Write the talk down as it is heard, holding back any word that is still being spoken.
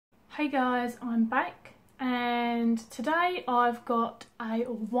Hey guys, I'm back and today I've got a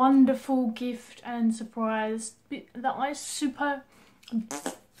wonderful gift and surprise that I super...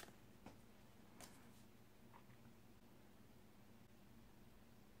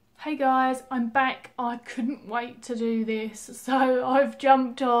 Hey guys, I'm back. I couldn't wait to do this, so I've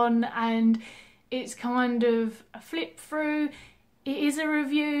jumped on and it's kind of a flip through. It is a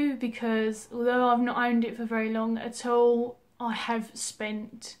review because although I've not owned it for very long at all, I have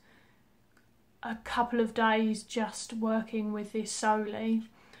spent a couple of days just working with this solely.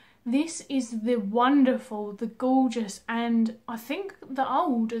 This is the wonderful, the gorgeous, and I think the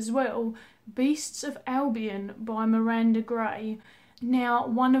old as well, Beasts of Albion by Miranda Gray. Now,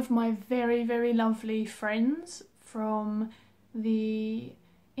 one of my very, very lovely friends from the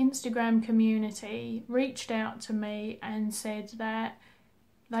Instagram community reached out to me and said that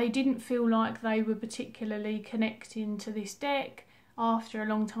they didn't feel like they were particularly connecting to this deck after a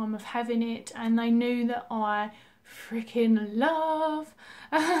long time of having it, and they knew that I freaking love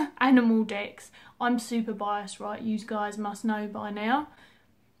animal decks. I'm super biased, right? You guys must know by now.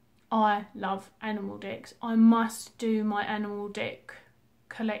 I love animal decks. I must do my animal deck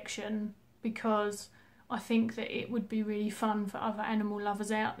collection because I think that it would be really fun for other animal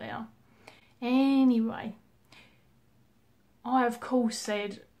lovers out there. Anyway, I of course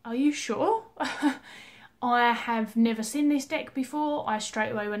said, "Are you sure?" I have never seen this deck before. I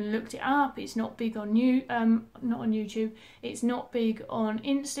straight away went and looked it up. It's not big on not on YouTube. It's not big on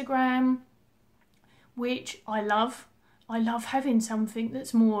Instagram, which I love. I love having something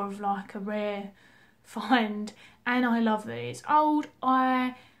that's more of like a rare find, and I love that it's old.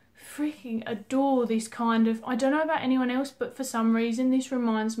 I freaking adore this kind of, I don't know about anyone else, but for some reason this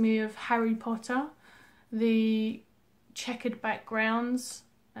reminds me of Harry Potter, the checkered backgrounds.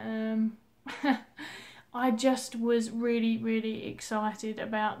 I just was really, really excited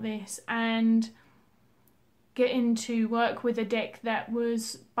about this and getting to work with a deck that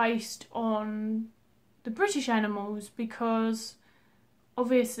was based on the British animals, because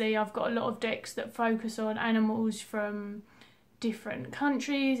obviously I've got a lot of decks that focus on animals from different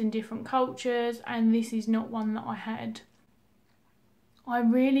countries and different cultures, and this is not one that I had. I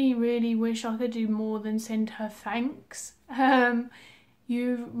really, really wish I could do more than send her thanks.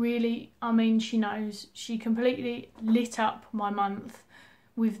 You really, I mean, she knows. She completely lit up my month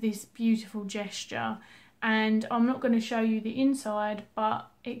with this beautiful gesture. And I'm not going to show you the inside, but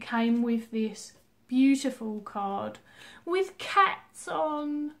it came with this beautiful card with cats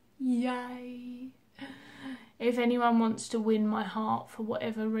on. Yay! If anyone wants to win my heart for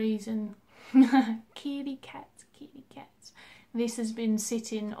whatever reason, kitty cats, kitty cats. This has been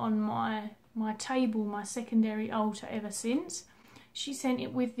sitting on my table, my secondary altar ever since. She sent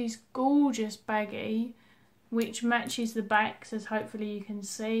it with this gorgeous baggie, which matches the backs, as hopefully you can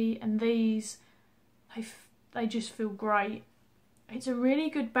see. And these, they just feel great. It's a really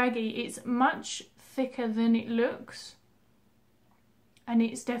good baggie. It's much thicker than it looks. And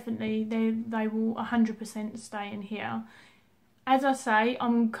it's definitely, they will 100% stay in here. As I say,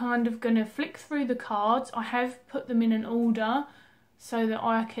 I'm kind of going to flick through the cards. I have put them in an order so that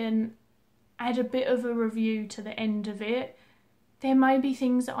I can add a bit of a review to the end of it. There may be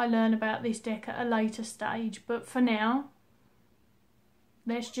things that I learn about this deck at a later stage, but for now,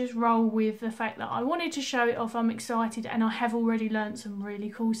 let's just roll with the fact that I wanted to show it off. I'm excited, and I have already learned some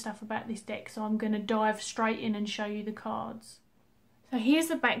really cool stuff about this deck, so I'm going to dive straight in and show you the cards. So here's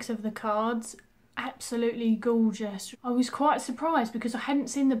the backs of the cards. Absolutely gorgeous. I was quite surprised because I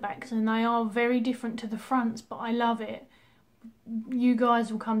hadn't seen the backs, and they are very different to the fronts, but I love it. You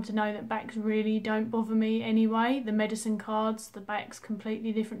guys will come to know that backs really don't bother me anyway. The medicine cards, the back's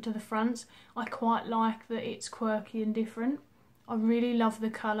completely different to the fronts. I quite like that it's quirky and different. I really love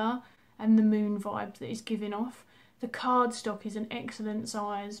the colour and the moon vibes that it's giving off. The cardstock is an excellent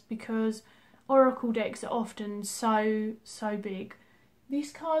size because Oracle decks are often so big.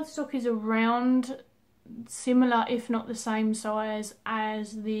 This cardstock is around similar, if not the same size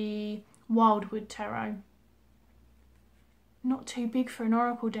as the Wildwood Tarot. Not too big for an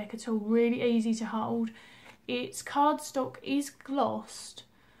Oracle deck at all, really easy to hold. Its cardstock is glossed,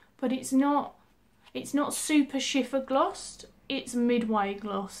 but it's not super shiffer glossed, it's midway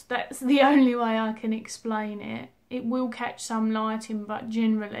glossed. That's the only way I can explain it. It will catch some lighting, but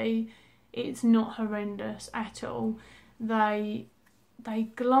generally it's not horrendous at all. They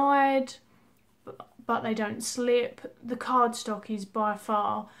glide, but they don't slip. The cardstock is by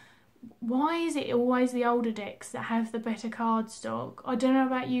far... Why is it always the older decks that have the better cardstock? I don't know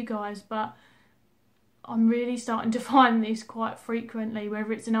about you guys, but I'm really starting to find this quite frequently,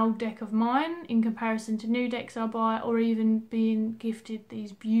 whether it's an old deck of mine in comparison to new decks I buy, or even being gifted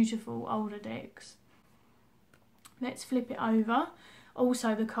these beautiful older decks. Let's flip it over.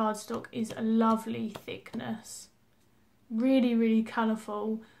 Also, the cardstock is a lovely thickness. Really, really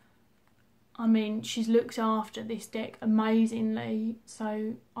colourful. I mean, she's looked after this deck amazingly,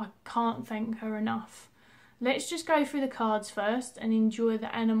 so I can't thank her enough. Let's just go through the cards first and enjoy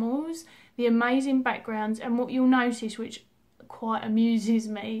the animals, the amazing backgrounds, and what you'll notice, which quite amuses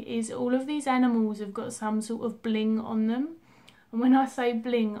me, is all of these animals have got some sort of bling on them. And when I say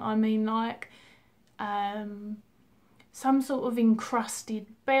bling, I mean like some sort of encrusted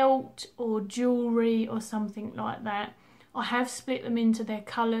belt or jewellery or something like that. I have split them into their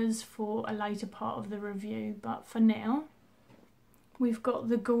colours for a later part of the review, but for now we've got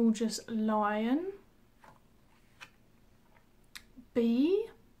the gorgeous lion, bee,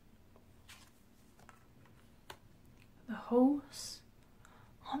 the horse,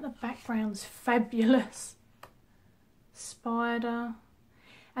 oh, the background's fabulous, spider,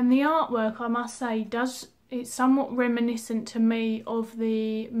 and the artwork, I must say, it's somewhat reminiscent to me of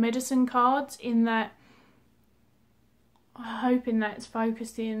the medicine cards, in that I'm hoping that's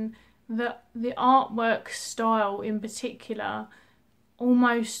focused in the artwork style in particular,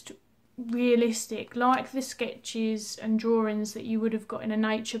 almost realistic, like the sketches and drawings that you would have got in a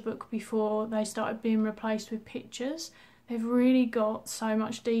nature book before they started being replaced with pictures. They've really got so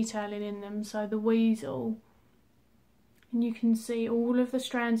much detailing in them. So the weasel, and you can see all of the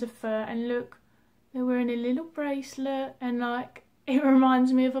strands of fur, and look, they're wearing a little bracelet, and like, it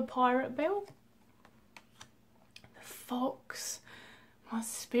reminds me of a pirate bell. The fox, my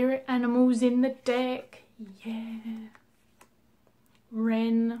spirit animals in the deck, yeah.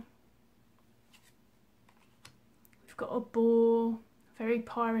 Wren. We've got a boar, very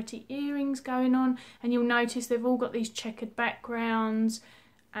piratey earrings going on, and you'll notice they've all got these checkered backgrounds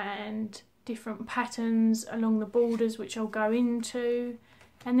and different patterns along the borders, which I'll go into.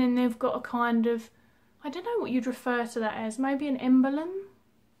 And then they've got a kind of, I don't know what you'd refer to that as, maybe an emblem.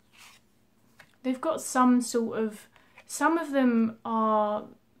 They've got some sort of, some of them are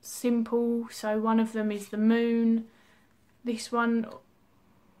simple, so one of them is the moon. This one,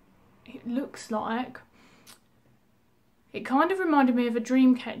 it looks like, it kind of reminded me of a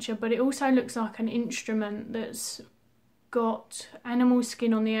dream catcher, but it also looks like an instrument that's got animal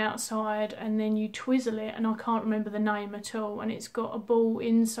skin on the outside, and then you twizzle it, and I can't remember the name at all, and it's got a ball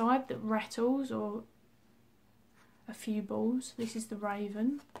inside that rattles, or a few balls. This is the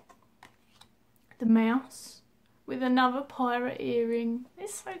raven. The mouse with another pirate earring.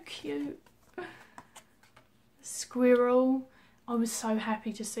 It's so cute. Squirrel. I was so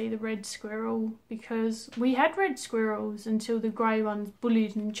happy to see the red squirrel, because we had red squirrels until the grey ones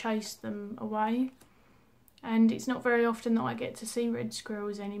bullied and chased them away. And it's not very often that I get to see red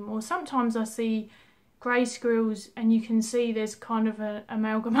squirrels anymore. Sometimes I see grey squirrels and you can see there's kind of an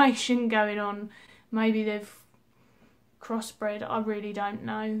amalgamation going on. Maybe they've crossbred, I really don't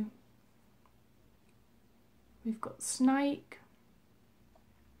know. We've got snake.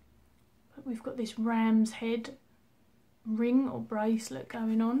 But we've got this ram's head ring or bracelet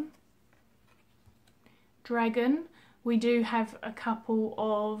going on. Dragon. We do have a couple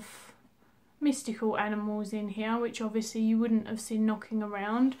of mystical animals in here, which obviously you wouldn't have seen knocking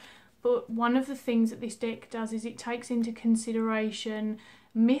around, but one of the things that this deck does is it takes into consideration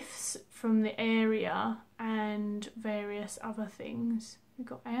myths from the area and various other things. We've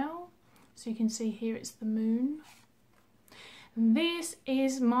got owl, so you can see here it's the moon. And this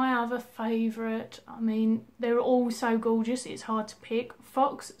is my other favourite. I mean, they're all so gorgeous, it's hard to pick.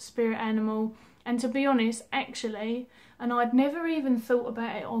 Fox, spirit animal, and to be honest, actually, and I'd never even thought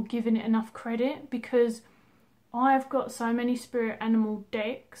about it or given it enough credit, because I've got so many spirit animal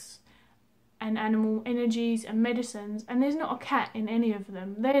decks and animal energies and medicines, and there's not a cat in any of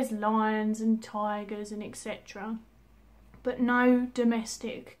them. There's lions and tigers and etc. But no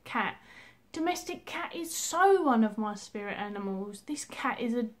domestic cat. Domestic cat is so one of my spirit animals. This cat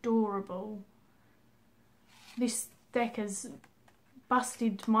is adorable. This deck has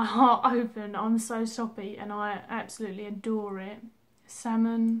busted my heart open. I'm so soppy and I absolutely adore it.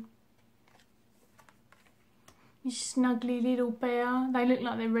 Salmon. This snuggly little bear. They look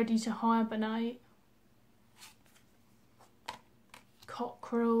like they're ready to hibernate.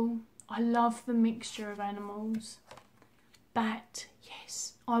 Cockerel. I love the mixture of animals. Bat.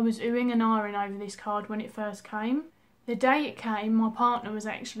 Yes. I was oohing and ahhing over this card when it first came. The day it came, my partner was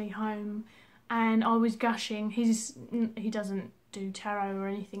actually home and I was gushing. He doesn't do tarot or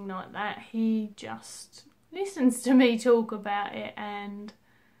anything like that. He just listens to me talk about it and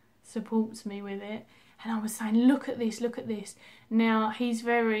supports me with it. And I was saying, look at this, look at this. Now, he's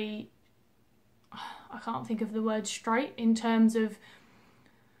very, I can't think of the word straight, in terms of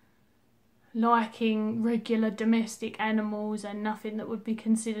liking regular domestic animals and nothing that would be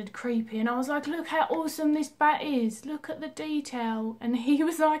considered creepy. And I was like, look how awesome this bat is, look at the detail. And he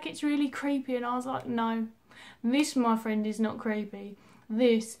was like, it's really creepy. And I was like, no, this, my friend, is not creepy.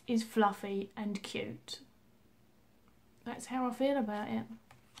 This is fluffy and cute. That's how I feel about it.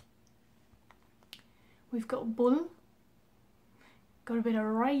 We've got Bull. Got a bit of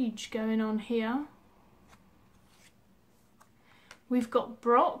rage going on here. We've got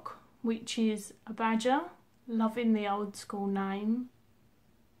Brock, which is a badger. Loving the old school name.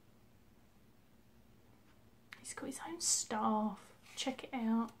 He's got his own staff. Check it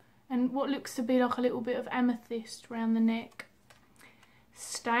out. And what looks to be like a little bit of amethyst around the neck.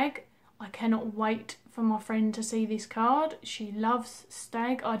 Stag. I cannot wait for my friend to see this card. She loves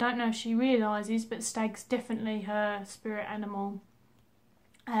stag. I don't know if she realises, but stag's definitely her spirit animal.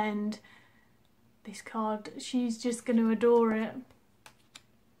 And this card, she's just going to adore it.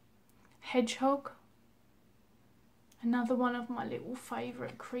 Hedgehog. Another one of my little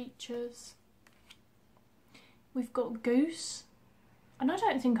favourite creatures. We've got Goose. And I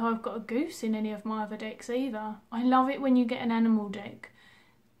don't think I've got a goose in any of my other decks either. I love it when you get an animal deck.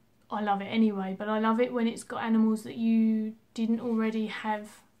 I love it anyway, but I love it when it's got animals that you didn't already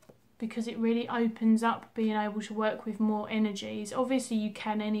have, because it really opens up being able to work with more energies. Obviously you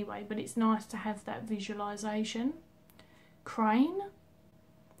can anyway, but it's nice to have that visualisation. Crane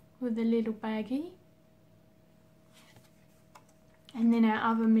with a little baggie. And then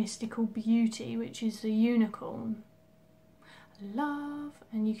our other mystical beauty, which is the unicorn. I love,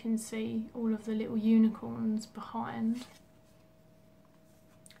 and you can see all of the little unicorns behind.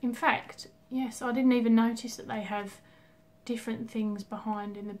 In fact, yes, I didn't even notice that they have different things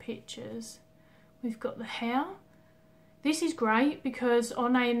behind in the pictures. We've got the hair. This is great because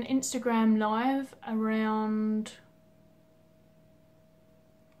on an Instagram live around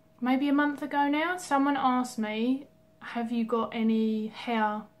maybe a month ago now, someone asked me, have you got any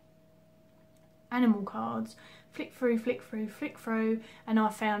hair animal cards? Flick through, flick through, flick through, and I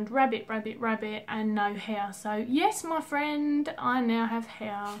found rabbit, rabbit, rabbit, and no hair. So yes, my friend, I now have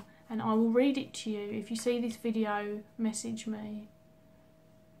hair, and I will read it to you. If you see this video, message me.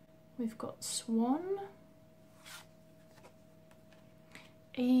 We've got swan,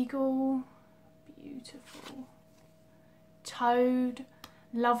 eagle, beautiful, toad.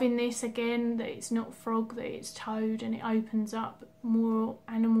 Loving this again, that it's not frog, that it's toad, and it opens up more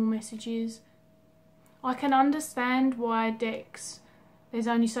animal messages. I can understand why decks, there's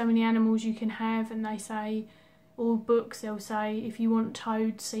only so many animals you can have, and they say, or books, they'll say, if you want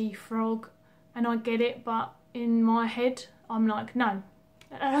toad, see frog. And I get it, but in my head, I'm like, no.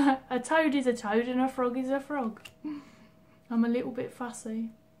 A toad is a toad and a frog is a frog. I'm a little bit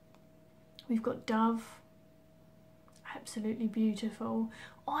fussy. We've got dove. Absolutely beautiful.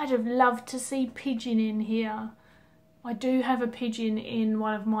 I'd have loved to see pigeon in here. I do have a pigeon in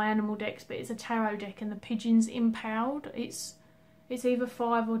one of my animal decks, but it's a tarot deck and the pigeon's impaled. It's either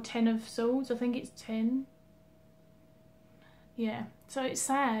 5 or 10 of swords. I think it's 10. Yeah, so it's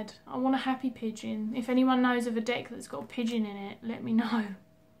sad. I want a happy pigeon. If anyone knows of a deck that's got a pigeon in it, let me know.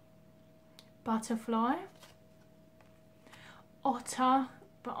 Butterfly. Otter.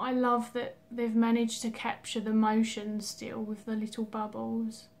 But I love that they've managed to capture the motion still with the little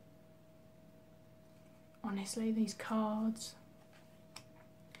bubbles. Honestly, these cards.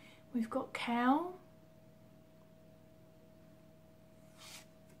 We've got cow.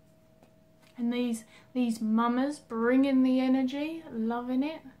 And these mummers bringing the energy, loving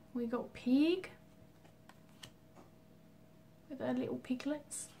it. We got pig with their little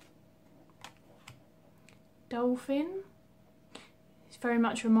piglets. Dolphin. It very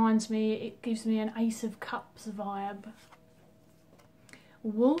much reminds me, it gives me an Ace of Cups vibe.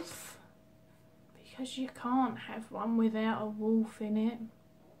 Wolf. Because you can't have one without a wolf in it.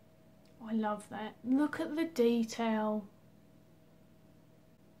 I love that. Look at the detail.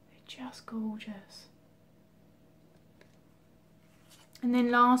 They're just gorgeous. And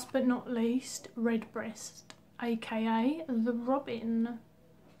then last but not least, Redbreast, aka the Robin.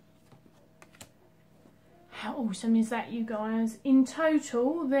 How awesome is that, you guys? In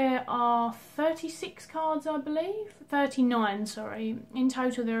total, there are 36 cards, I believe. 39, sorry. In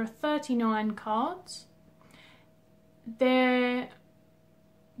total, there are 39 cards. There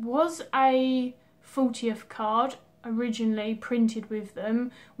was a 40th card originally printed with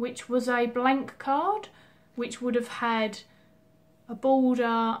them, which was a blank card, which would have had a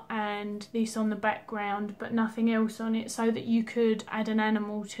border and this on the background, but nothing else on it, so that you could add an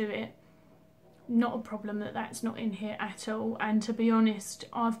animal to it. not a problem that that's not in here at all. And to be honest,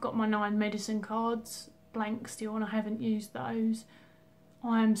 I've got my 9 medicine cards blank still and I haven't used those.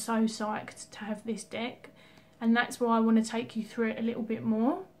 I am so psyched to have this deck, and that's why I want to take you through it a little bit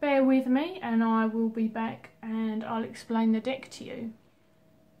more. Bear with me and I will be back and I'll explain the deck to you.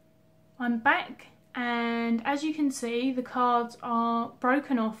 I'm back, and as you can see, the cards are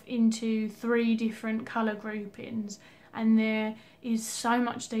broken off into 3 different colour groupings, and there is so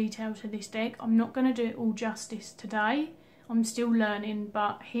much detail to this deck. I'm not going to do it all justice today. I'm still learning,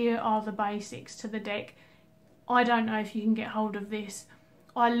 but here are the basics to the deck. I don't know if you can get hold of this.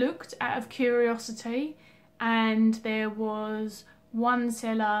 I looked out of curiosity and there was one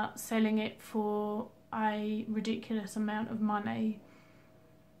seller selling it for a ridiculous amount of money.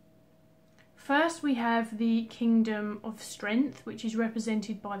 First we have the Kingdom of Strength, which is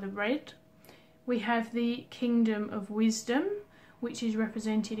represented by the red. We have the Kingdom of Wisdom, which is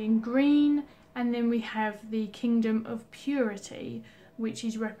represented in green, and then we have the Kingdom of Purity, which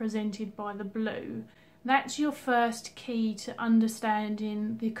is represented by the blue. That's your first key to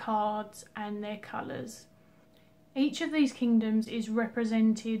understanding the cards and their colours. Each of these kingdoms is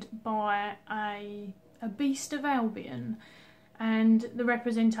represented by a beast of Albion, and the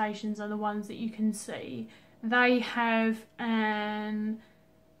representations are the ones that you can see. They have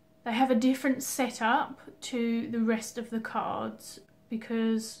a different setup to the rest of the cards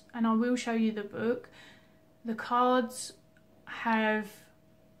because, and I will show you the book, the cards have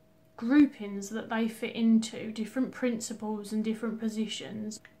groupings that they fit into, different principles and different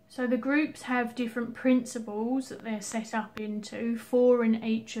positions. So the groups have different principles that they're set up into, 4 in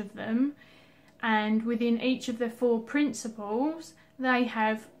each of them, and within each of the 4 principles they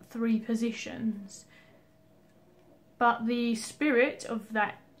have 3 positions. But the spirit of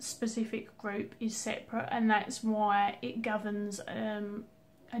that specific group is separate, and that's why it governs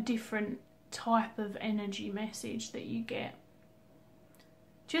a different type of energy message that you get.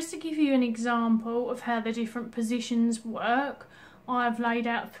 Just to give you an example of how the different positions work, I've laid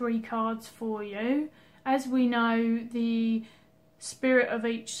out 3 cards for you. As we know, the spirit of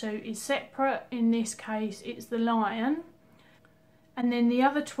each suit is separate. In this case, it's the lion. And then the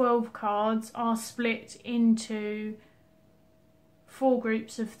other 12 cards are split into 4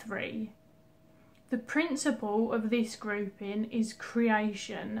 groups of 3. The principle of this grouping is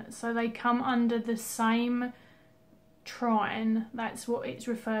creation, so they come under the same trine. That's what it's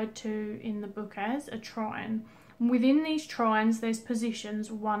referred to in the book as, a trine. Within these trines there's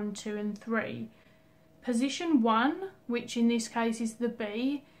positions 1, 2 and 3. Position 1, which in this case is the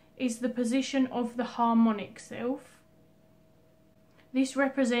B, is the position of the harmonic self. This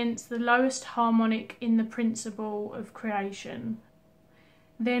represents the lowest harmonic in the principle of creation.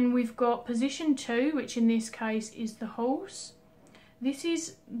 Then we've got position 2, which in this case is the horse. This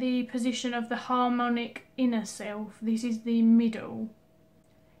is the position of the harmonic inner self. This is the middle.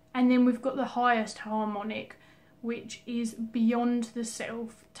 And then we've got the highest harmonic, which is beyond the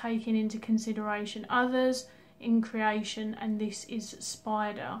self, taking into consideration others in creation, and this is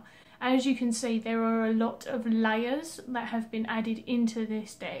spider. As you can see, there are a lot of layers that have been added into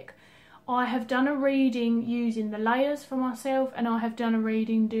this deck. I have done a reading using the layers for myself, and I have done a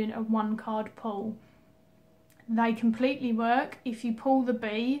reading doing a 1-card pull. They completely work. If you pull the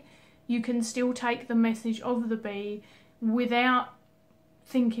B, you can still take the message of the B without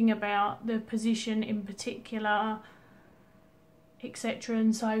thinking about the position in particular, etc.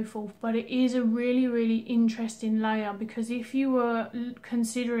 and so forth. But it is a really, really interesting layer, because if you were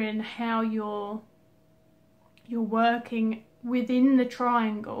considering how you're working within the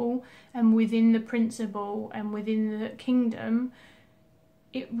triangle and within the principle and within the kingdom,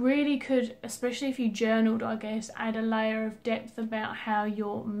 it really could, especially if you journaled, I guess, add a layer of depth about how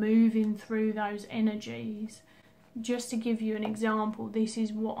you're moving through those energies. Just to give you an example, this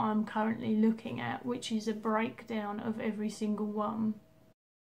is what I'm currently looking at, which is a breakdown of every single one.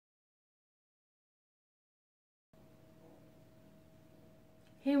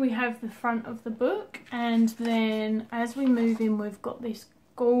 Here we have the front of the book, and then as we move in, we've got this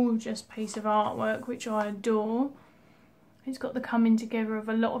gorgeous piece of artwork which I adore. It's got the coming together of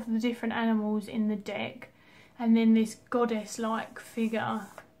a lot of the different animals in the deck, and then this goddess-like figure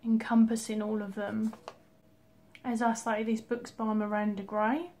encompassing all of them. As I say, this book's by Miranda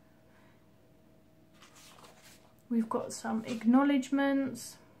Gray. We've got some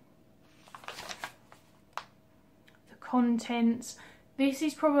acknowledgements, the contents. This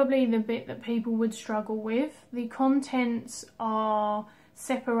is probably the bit that people would struggle with. The contents are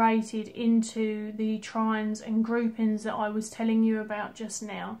separated into the trines and groupings that I was telling you about just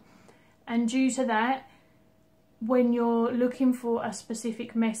now. And due to that, when you're looking for a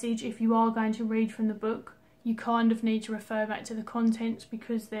specific message, if you are going to read from the book, you kind of need to refer back to the contents,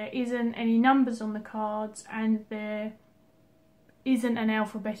 because there isn't any numbers on the cards and there isn't an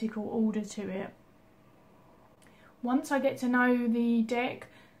alphabetical order to it. Once I get to know the deck,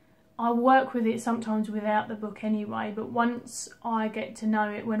 I work with it sometimes without the book anyway, but once I get to know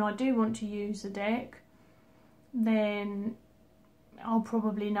it, when I do want to use the deck, then I'll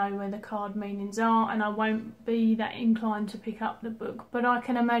probably know where the card meanings are and I won't be that inclined to pick up the book. But I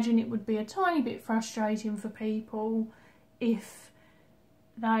can imagine it would be a tiny bit frustrating for people if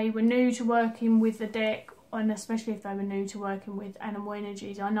they were new to working with the deck, and especially if they were new to working with animal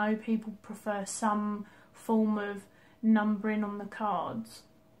energies. I know people prefer some form of numbering on the cards.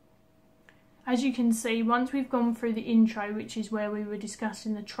 As you can see, once we've gone through the intro, which is where we were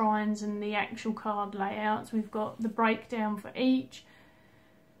discussing the trines and the actual card layouts, we've got the breakdown for each,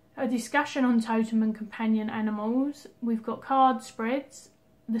 a discussion on totem and companion animals, we've got card spreads,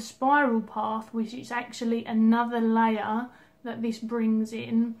 the spiral path, which is actually another layer that this brings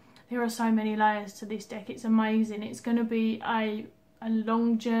in. There are so many layers to this deck, it's amazing. It's going to be a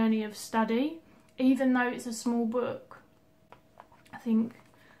long journey of study, even though it's a small book. I think,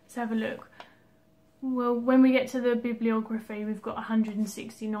 let's have a look. Well, when we get to the bibliography, we've got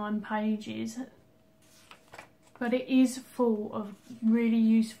 169 pages, but it is full of really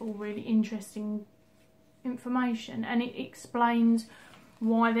useful, really interesting information, and it explains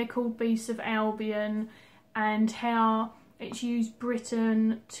why they're called beasts of Albion and how it's used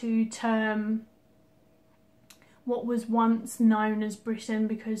Britain to term what was once known as Britain,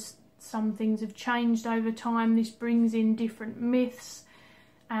 because some things have changed over time. This brings in different myths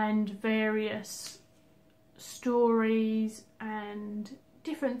and various stories and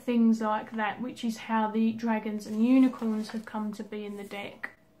different things like that, which is how the dragons and unicorns have come to be in the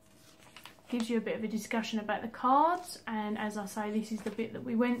deck. Gives you a bit of a discussion about the cards, and as I say, this is the bit that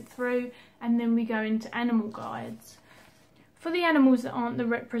we went through, and then we go into animal guides. For the animals that aren't the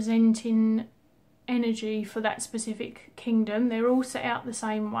representing energy for that specific kingdom, they're all set out the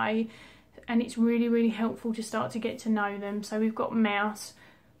same way, and it's really, really helpful to start to get to know them. So we've got mouse.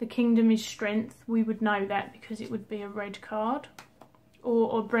 The kingdom is strength. We would know that because it would be a red card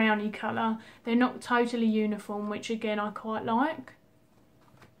or browny colour. They're not totally uniform, which again I quite like.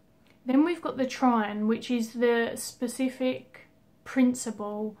 Then we've got the trine, which is the specific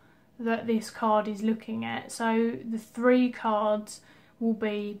principle that this card is looking at. So the 3 cards will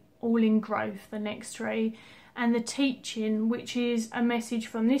be all in growth, the next 3. And the teaching, which is a message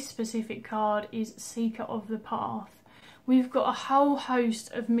from this specific card, is Seeker of the Path. We've got a whole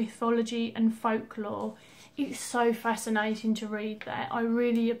host of mythology and folklore. It's so fascinating to read that. I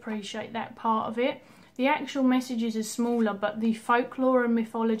really appreciate that part of it. The actual messages are smaller, but the folklore and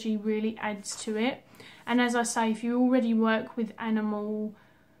mythology really adds to it. And as I say, if you already work with animal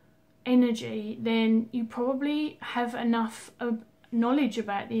energy, then you probably have enough knowledge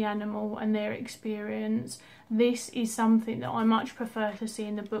about the animal and their experience. This is something that I much prefer to see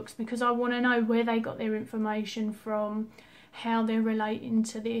in the books, because I want to know where they got their information from, how they're relating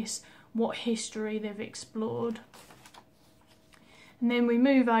to this, what history they've explored. And then we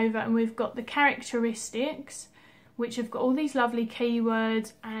move over and we've got the characteristics, which have got all these lovely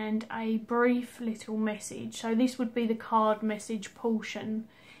keywords and a brief little message. So this would be the card message portion.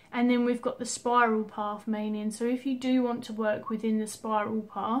 And then we've got the spiral path meaning. So if you do want to work within the spiral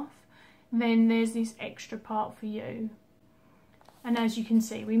path, then there's this extra part for you. And as you can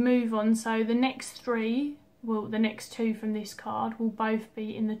see, we move on. So the next 3, well, the next 2 from this card will both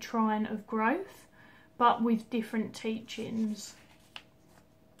be in the trine of growth, but with different teachings.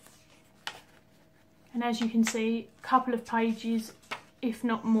 And as you can see, a couple of pages, if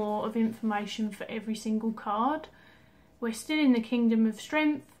not more, of information for every single card. We're still in the Kingdom of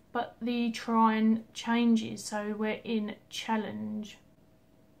Strength, but the trine changes, so we're in challenge.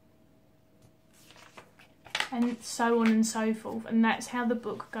 And so on and so forth, and that's how the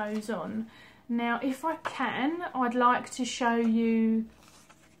book goes on. Now, if I can, I'd like to show you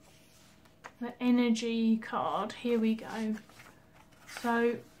the energy card. Here we go.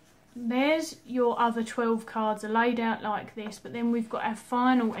 So there's your other 12 cards are laid out like this, but then we've got our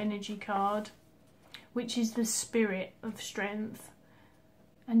final energy card, which is the Spirit of Strength.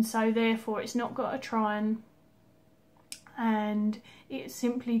 And so therefore it's not got a trine, and it's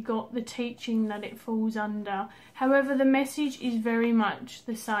simply got the teaching that it falls under. However, the message is very much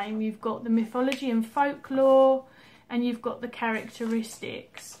the same. You've got the mythology and folklore, and you've got the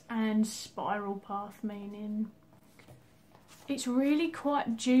characteristics and spiral path meaning. It's really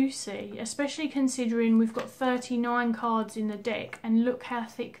quite juicy, especially considering we've got 39 cards in the deck, and look how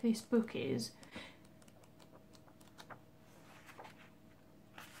thick this book is.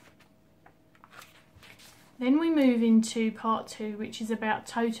 Then we move into part 2, which is about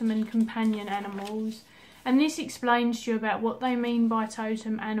totem and companion animals. And this explains to you about what they mean by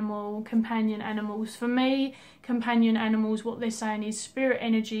totem animal, companion animals. For me, companion animals, what they're saying is spirit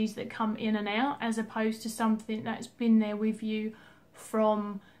energies that come in and out, as opposed to something that's been there with you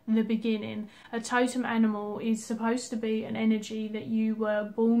from the beginning. A totem animal is supposed to be an energy that you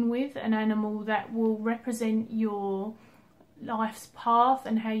were born with, an animal that will represent your life's path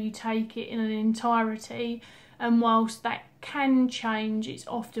and how you take it in an entirety. And whilst that can change, it's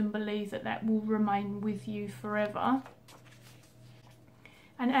often believed that that will remain with you forever.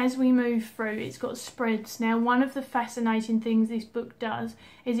 And as we move through, it's got spreads. Now, one of the fascinating things this book does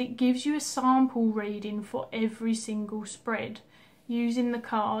is it gives you a sample reading for every single spread, using the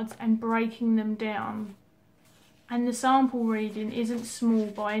cards and breaking them down. And the sample reading isn't small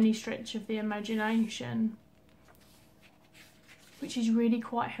by any stretch of the imagination, which is really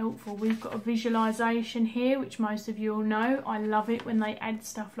quite helpful. We've got a visualisation here, which most of you all know. I love it when they add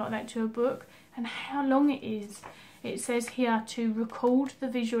stuff like that to a book, and how long it is. It says here to record the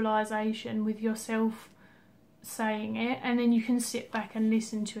visualisation with yourself saying it, and then you can sit back and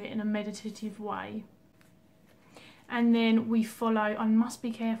listen to it in a meditative way. And then we follow, I must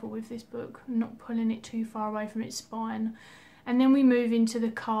be careful with this book, I'm not pulling it too far away from its spine. And then we move into the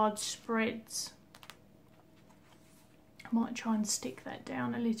card spreads. I might try and stick that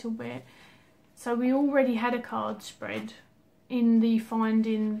down a little bit. So we already had a card spread in the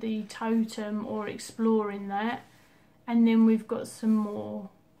finding the totem or exploring that. And then we've got some more.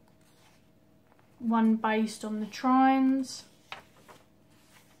 One based on the trines.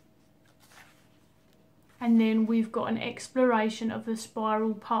 And then we've got an exploration of the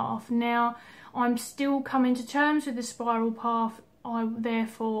spiral path. Now, I'm still coming to terms with the spiral path. I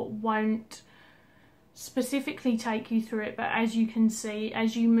therefore won't specifically take you through it, but as you can see,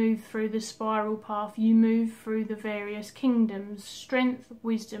 as you move through the spiral path, you move through the various kingdoms: strength,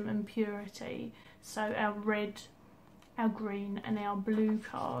 wisdom and purity. So our red, our green and our blue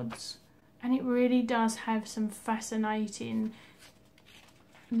cards. And it really does have some fascinating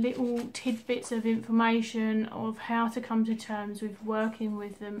little tidbits of information of how to come to terms with working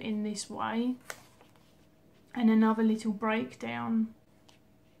with them in this way. And another little breakdown.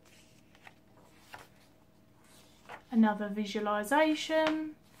 Another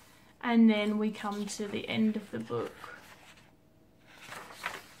visualisation. And then we come to the end of the book.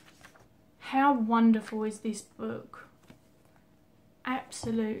 How wonderful is this book?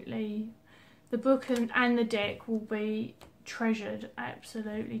 Absolutely. The book and the deck will be treasured,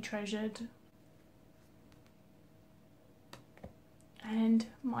 absolutely treasured. And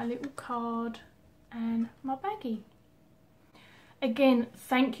my little card and my baggie. Again,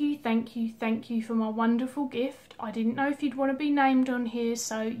 thank you for my wonderful gift. I didn't know if you'd want to be named on here,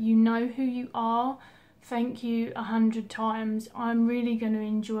 so you know who you are. Thank you 100 times. I'm really going to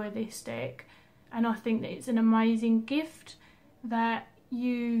enjoy this deck, and I think that it's an amazing gift that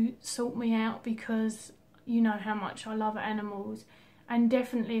you sought me out because you know how much I love animals. And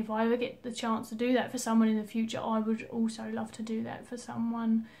definitely if I ever get the chance to do that for someone in the future, I would also love to do that for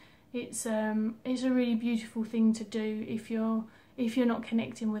someone. It's a really beautiful thing to do if you're not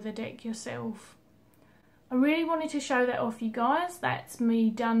connecting with a deck yourself. I really wanted to show that off, you guys. That's me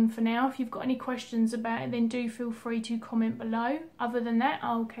done for now. If you've got any questions about it, then do feel free to comment below. Other than that,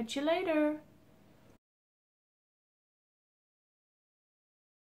 I'll catch you later.